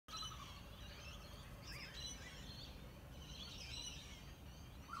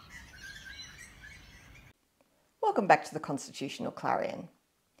Welcome back to the Constitutional Clarion.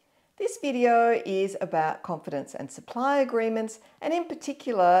 This video is about confidence and supply agreements, and in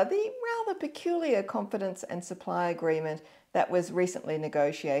particular the rather peculiar confidence and supply agreement that was recently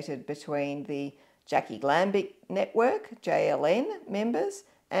negotiated between the Jacqui Lambie Network, JLN members,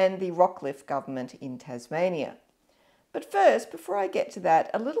 and the Rockliff Government in Tasmania. But first, before I get to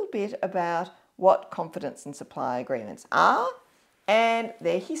that, a little bit about what confidence and supply agreements are and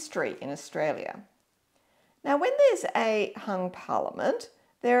their history in Australia. Now, when there's a hung parliament,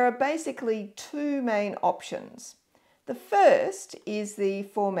 there are basically two main options. The first is the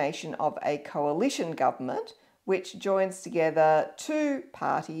formation of a coalition government, which joins together two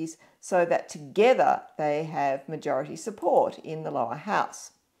parties so that together they have majority support in the lower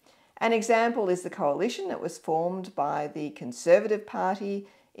house. An example is the coalition that was formed by the Conservative Party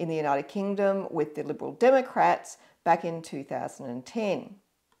in the United Kingdom with the Liberal Democrats back in 2010.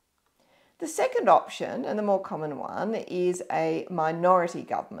 The second option, and the more common one, is a minority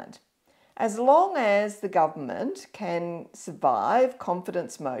government. As long as the government can survive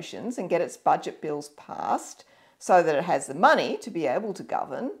confidence motions and get its budget bills passed so that it has the money to be able to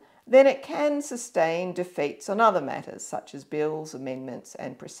govern, then it can sustain defeats on other matters such as bills, amendments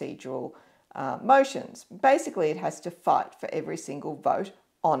and procedural motions. Basically, it has to fight for every single vote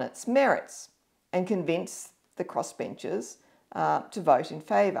on its merits and convince the crossbenchers to vote in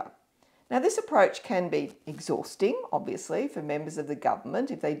favour. Now, this approach can be exhausting, obviously, for members of the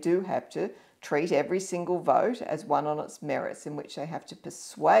government if they do have to treat every single vote as one on its merits in which they have to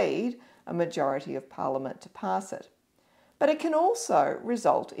persuade a majority of Parliament to pass it. But it can also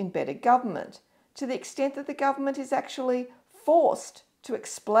result in better government to the extent that the government is actually forced to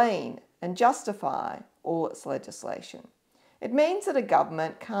explain and justify all its legislation. It means that a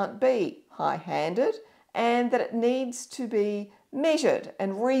government can't be high-handed and that it needs to be measured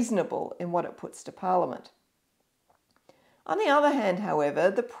and reasonable in what it puts to Parliament. On the other hand, however,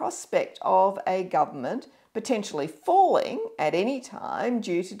 the prospect of a government potentially falling at any time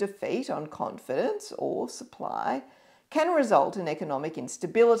due to defeat on confidence or supply can result in economic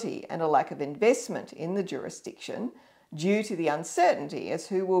instability and a lack of investment in the jurisdiction due to the uncertainty as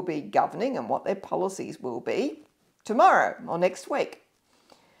who will be governing and what their policies will be tomorrow or next week.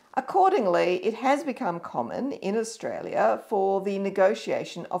 Accordingly, it has become common in Australia for the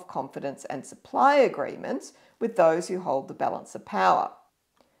negotiation of confidence and supply agreements with those who hold the balance of power.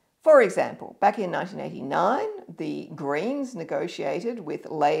 For example, back in 1989, the Greens negotiated with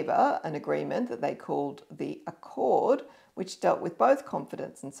Labor an agreement that they called the Accord, which dealt with both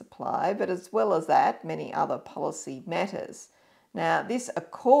confidence and supply, but as well as that, many other policy matters. Now, this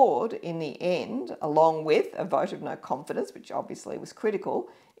accord in the end, along with a vote of no confidence, which obviously was critical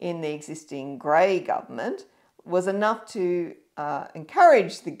in the existing Grey government, was enough to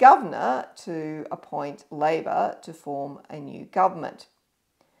encourage the governor to appoint Labor to form a new government.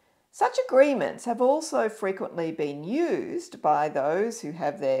 Such agreements have also frequently been used by those who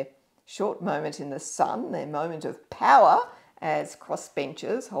have their short moment in the sun, their moment of power as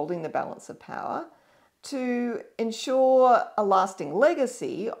crossbenchers holding the balance of power, to ensure a lasting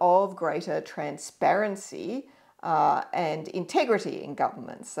legacy of greater transparency and integrity in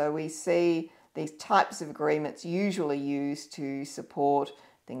government. So we see these types of agreements usually used to support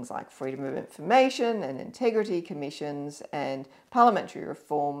things like freedom of information and integrity commissions and parliamentary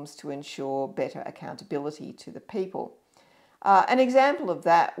reforms to ensure better accountability to the people. An example of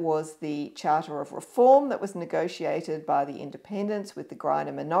that was the Charter of Reform that was negotiated by the Independents with the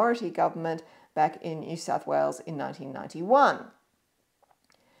Greiner minority government back in New South Wales in 1991.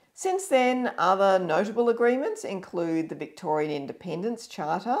 Since then, other notable agreements include the Victorian Independence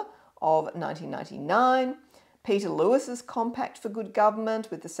Charter of 1999, Peter Lewis's Compact for Good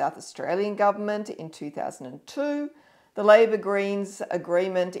Government with the South Australian Government in 2002, the Labor-Greens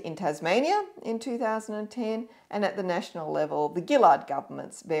Agreement in Tasmania in 2010, and at the national level, the Gillard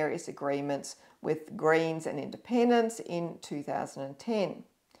Government's various agreements with Greens and Independents in 2010.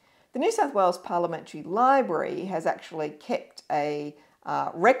 The New South Wales Parliamentary Library has actually kept a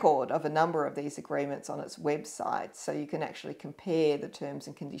record of a number of these agreements on its website, so you can actually compare the terms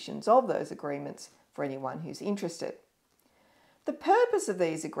and conditions of those agreements for anyone who's interested. The purpose of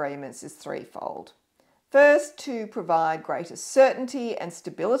these agreements is threefold. First, to provide greater certainty and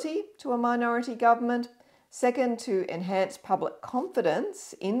stability to a minority government. Second, to enhance public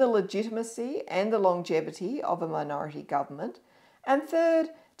confidence in the legitimacy and the longevity of a minority government. And third,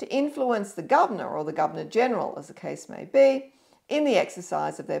 to influence the governor or the Governor-General, as the case may be, in the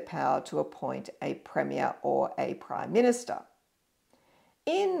exercise of their power to appoint a Premier or a Prime Minister.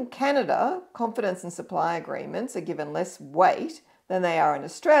 In Canada, confidence and supply agreements are given less weight than they are in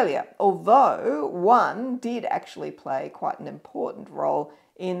Australia, although one did actually play quite an important role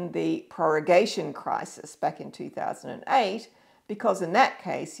in the prorogation crisis back in 2008, because in that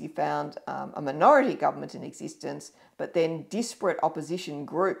case you found a minority government in existence, but then disparate opposition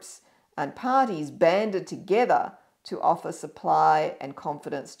groups and parties banded together to offer supply and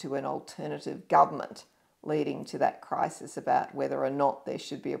confidence to an alternative government, leading to that crisis about whether or not there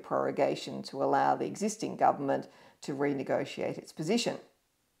should be a prorogation to allow the existing government to renegotiate its position.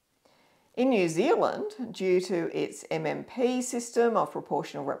 In New Zealand, due to its MMP system of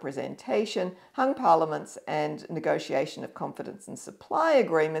proportional representation, hung parliaments and negotiation of confidence and supply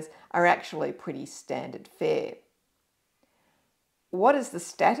agreements are actually pretty standard fare. What is the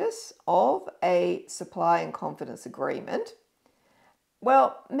status of a supply and confidence agreement?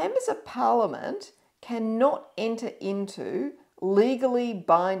 Well, members of parliament cannot enter into legally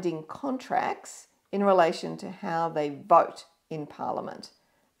binding contracts in relation to how they vote in parliament.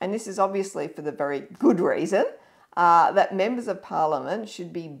 And this is obviously for the very good reason that members of parliament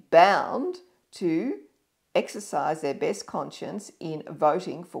should be bound to exercise their best conscience in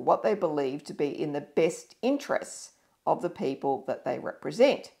voting for what they believe to be in the best interests of the people that they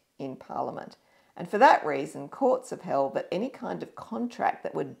represent in parliament. And for that reason, courts have held that any kind of contract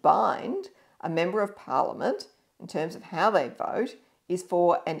that would bind a member of parliament in terms of how they vote is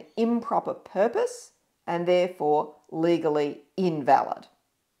for an improper purpose and therefore legally invalid.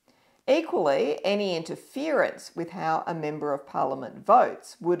 Equally, any interference with how a member of parliament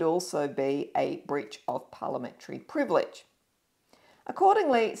votes would also be a breach of parliamentary privilege.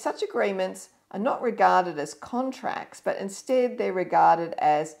 Accordingly, such agreements are not regarded as contracts, but instead they're regarded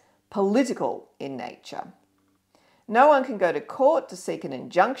as political in nature. No one can go to court to seek an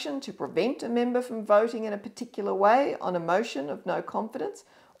injunction to prevent a member from voting in a particular way on a motion of no confidence,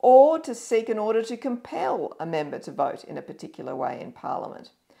 or to seek an order to compel a member to vote in a particular way in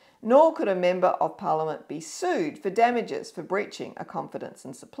Parliament. Nor could a member of Parliament be sued for damages for breaching a confidence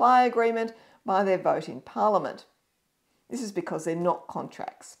and supply agreement by their vote in Parliament. This is because they're not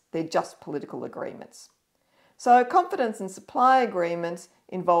contracts, they're just political agreements. So confidence and supply agreements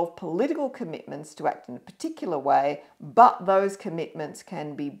involve political commitments to act in a particular way, but those commitments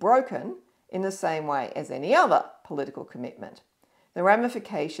can be broken in the same way as any other political commitment. The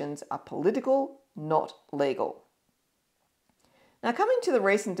ramifications are political, not legal. Now, coming to the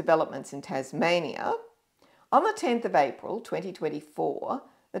recent developments in Tasmania, on the 10th of April 2024,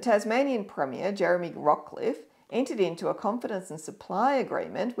 the Tasmanian Premier, Jacqui Rockliff, entered into a confidence and supply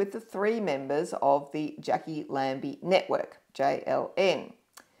agreement with the 3 members of the Jacqui Lambie Network, JLN.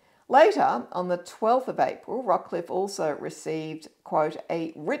 Later, on the 12th of April, Rockliff also received, quote,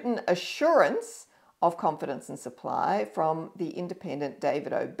 a written assurance of confidence and supply from the independent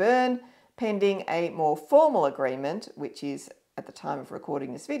David O'Byrne, pending a more formal agreement, which is, at the time of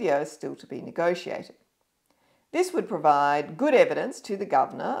recording this video, still to be negotiated. This would provide good evidence to the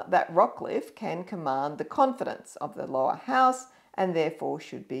Governor that Rockliff can command the confidence of the lower house and therefore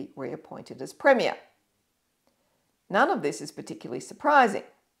should be reappointed as Premier. None of this is particularly surprising.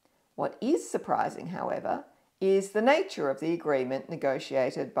 What is surprising, however, is the nature of the agreement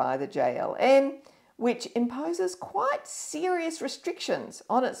negotiated by the JLN, which imposes quite serious restrictions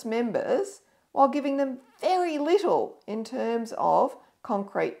on its members while giving them very little in terms of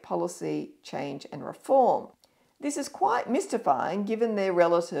concrete policy change and reform. This is quite mystifying given their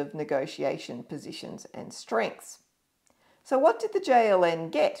relative negotiation positions and strengths. So what did the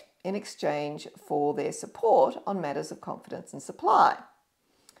JLN get in exchange for their support on matters of confidence and supply?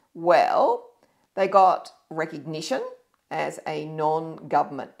 Well, they got recognition as a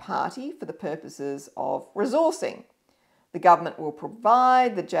non-government party for the purposes of resourcing. The government will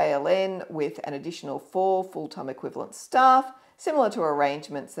provide the JLN with an additional 4 full-time equivalent staff, similar to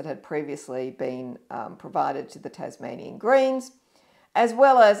arrangements that had previously been provided to the Tasmanian Greens, as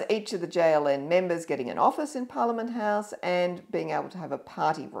well as each of the JLN members getting an office in Parliament House and being able to have a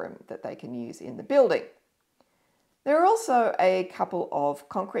party room that they can use in the building. There are also a couple of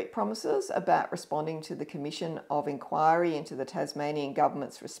concrete promises about responding to the Commission of Inquiry into the Tasmanian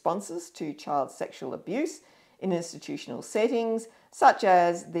Government's responses to child sexual abuse in institutional settings, such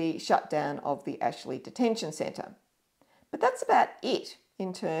as the shutdown of the Ashley Detention Centre. But that's about it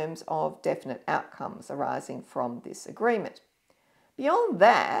in terms of definite outcomes arising from this agreement. Beyond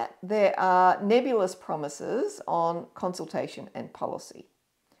that, there are nebulous promises on consultation and policy.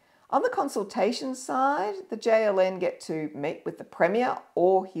 On the consultation side, the JLN get to meet with the Premier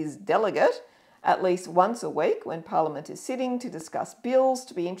or his delegate at least once a week when Parliament is sitting to discuss bills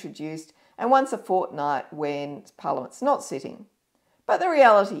to be introduced, and once a fortnight when Parliament's not sitting. But the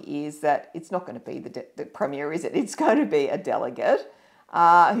reality is that it's not going to be the Premier, is it? It's going to be a delegate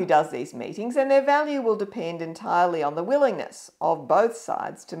who does these meetings, and their value will depend entirely on the willingness of both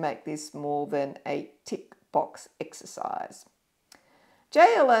sides to make this more than a tick box exercise.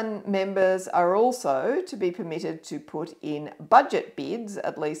 JLN members are also to be permitted to put in budget bids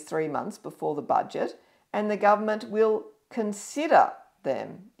at least 3 months before the budget, and the government will consider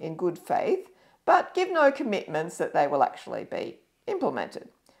them in good faith, but give no commitments that they will actually be implemented.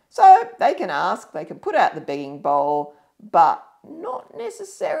 So they can ask, they can put out the begging bowl, but not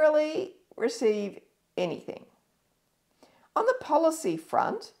necessarily receive anything. On the policy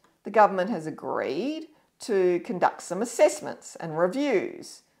front, the government has agreed to conduct some assessments and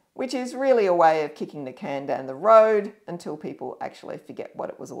reviews, which is really a way of kicking the can down the road until people actually forget what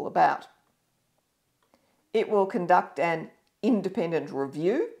it was all about. It will conduct an independent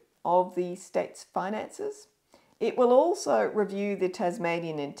review of the state's finances. It will also review the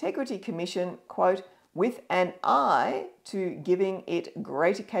Tasmanian Integrity Commission, quote, with an eye to giving it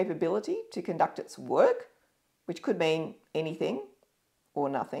greater capability to conduct its work, which could mean anything or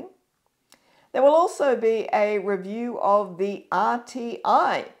nothing. There will also be a review of the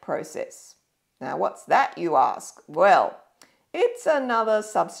RTI process. Now, what's that, you ask? Well, it's another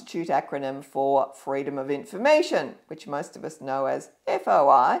substitute acronym for Freedom of Information, which most of us know as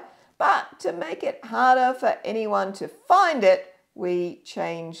FOI, but to make it harder for anyone to find it, we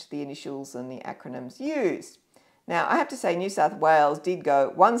changed the initials and the acronyms used. Now, I have to say New South Wales did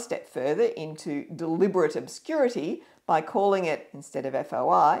go one step further into deliberate obscurity by calling it, instead of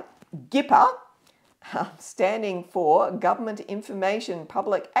FOI, GIPA, standing for Government Information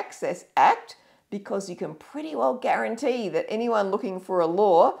Public Access Act, because you can pretty well guarantee that anyone looking for a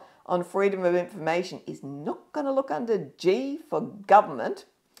law on freedom of information is not going to look under G for government.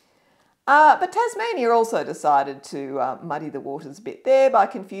 But Tasmania also decided to muddy the waters a bit there by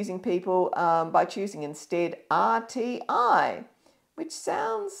confusing people by choosing instead RTI, which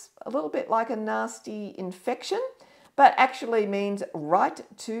sounds a little bit like a nasty infection, but actually means right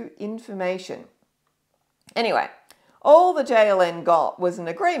to information. Anyway, all the JLN got was an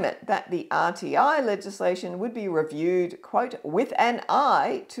agreement that the RTI legislation would be reviewed, quote, with an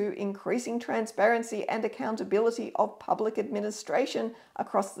eye to increasing transparency and accountability of public administration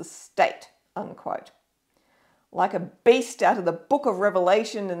across the state, unquote. Like a beast out of the book of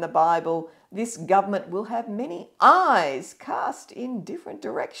Revelation in the Bible, this government will have many eyes cast in different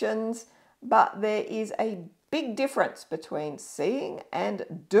directions, but there is a big difference between seeing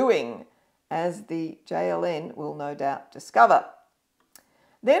and doing, as the JLN will no doubt discover.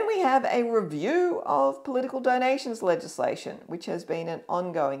 Then we have a review of political donations legislation, which has been an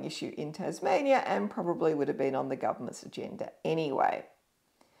ongoing issue in Tasmania and probably would have been on the government's agenda anyway.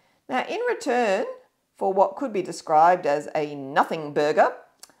 Now, in return for what could be described as a nothing burger,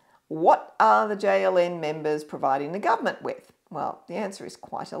 what are the JLN members providing the government with? Well, the answer is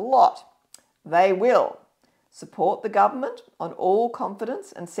quite a lot. They will support the government on all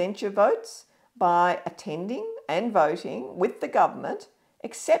confidence and censure votes by attending and voting with the government,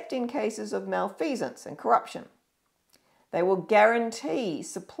 except in cases of malfeasance and corruption. They will guarantee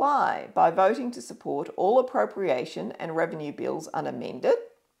supply by voting to support all appropriation and revenue bills unamended,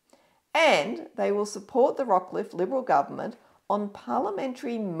 and they will support the Rockliff Liberal Government on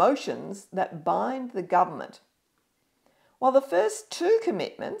parliamentary motions that bind the government. While the first two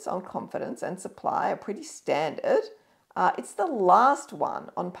commitments on confidence and supply are pretty standard, it's the last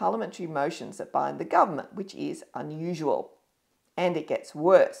one on parliamentary motions that bind the government, which is unusual. And it gets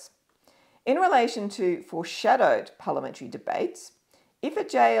worse. In relation to foreshadowed parliamentary debates, if a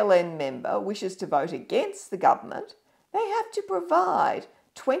JLN member wishes to vote against the government, they have to provide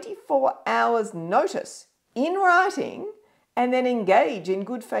 24 hours notice in writing and then engage in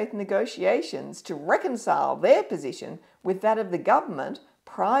good faith negotiations to reconcile their position with that of the government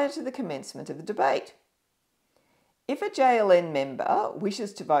prior to the commencement of the debate. If a JLN member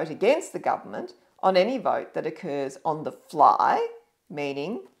wishes to vote against the government on any vote that occurs on the fly,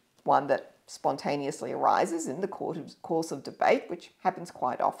 meaning one that spontaneously arises in the course of debate, which happens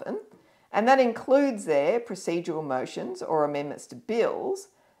quite often, and that includes their procedural motions or amendments to bills,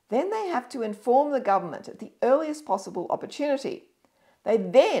 then they have to inform the government at the earliest possible opportunity. They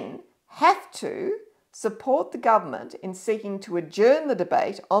then have to support the government in seeking to adjourn the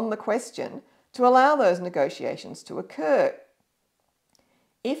debate on the question to allow those negotiations to occur.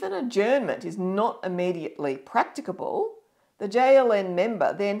 If an adjournment is not immediately practicable, the JLN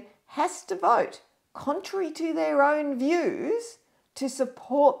member then has to vote, contrary to their own views, to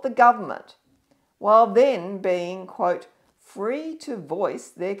support the government, while then being, quote, free to voice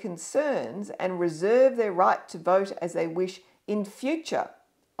their concerns and reserve their right to vote as they wish in future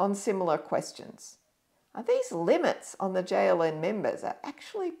on similar questions. Now, these limits on the JLN members are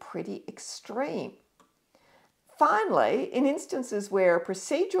actually pretty extreme. Finally, in instances where a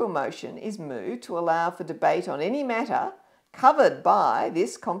procedural motion is moved to allow for debate on any matter covered by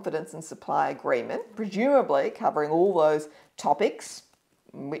this confidence and supply agreement, presumably covering all those topics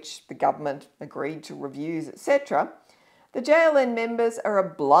which the government agreed to reviews, etc., the JLN members are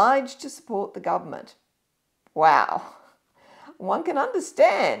obliged to support the government. Wow! One can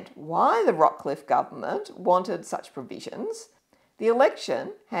understand why the Rockliff government wanted such provisions. The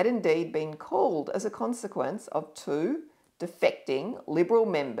election had indeed been called as a consequence of two defecting Liberal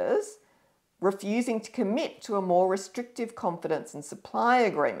members refusing to commit to a more restrictive confidence and supply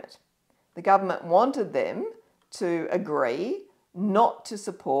agreement. The government wanted them to agree not to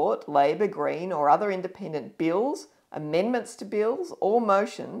support Labor, Green or other independent bills, amendments to bills or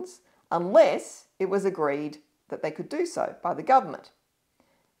motions unless it was agreed that they could do so by the government.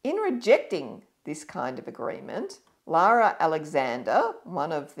 In rejecting this kind of agreement, Lara Alexander,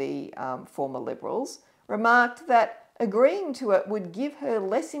 one of the former Liberals, remarked that agreeing to it would give her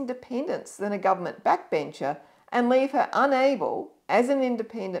less independence than a government backbencher and leave her unable, as an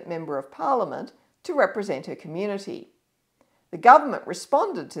independent member of Parliament, to represent her community. The government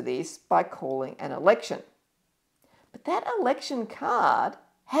responded to this by calling an election. But that election card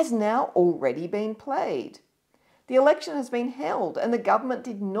has now already been played. The election has been held and the government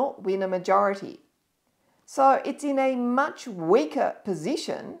did not win a majority. So it's in a much weaker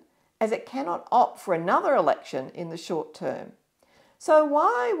position as it cannot opt for another election in the short term. So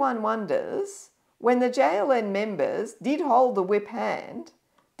why, one wonders, when the JLN members did hold the whip hand,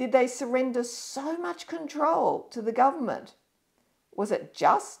 did they surrender so much control to the government? Was it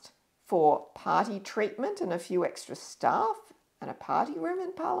just for party treatment and a few extra staff and a party room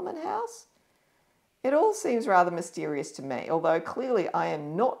in Parliament House? It all seems rather mysterious to me, although clearly I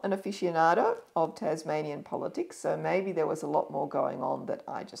am not an aficionado of Tasmanian politics, so maybe there was a lot more going on that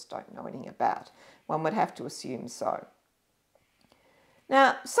I just don't know anything about. One would have to assume so.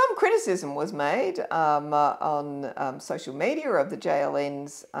 Now, some criticism was made on social media of the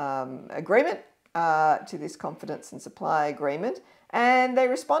JLN's agreement to this confidence and supply agreement, and they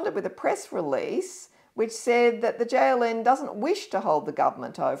responded with a press release which said that the JLN doesn't wish to hold the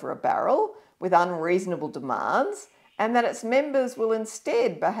government over a barrel with unreasonable demands, and that its members will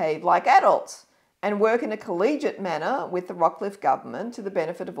instead behave like adults and work in a collegiate manner with the Rockliff government to the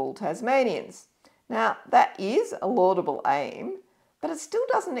benefit of all Tasmanians. Now, that is a laudable aim, but it still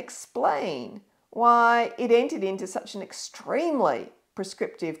doesn't explain why it entered into such an extremely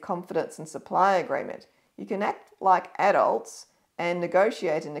prescriptive confidence and supply agreement. You can act like adults and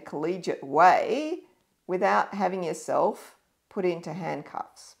negotiate in a collegiate way without having yourself put into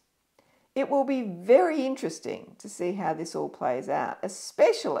handcuffs. It will be very interesting to see how this all plays out,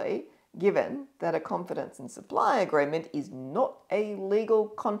 especially given that a confidence and supply agreement is not a legal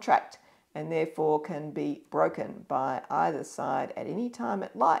contract and therefore can be broken by either side at any time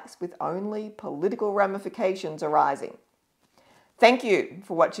it likes, with only political ramifications arising. Thank you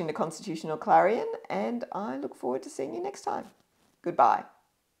for watching the Constitutional Clarion, and I look forward to seeing you next time. Goodbye.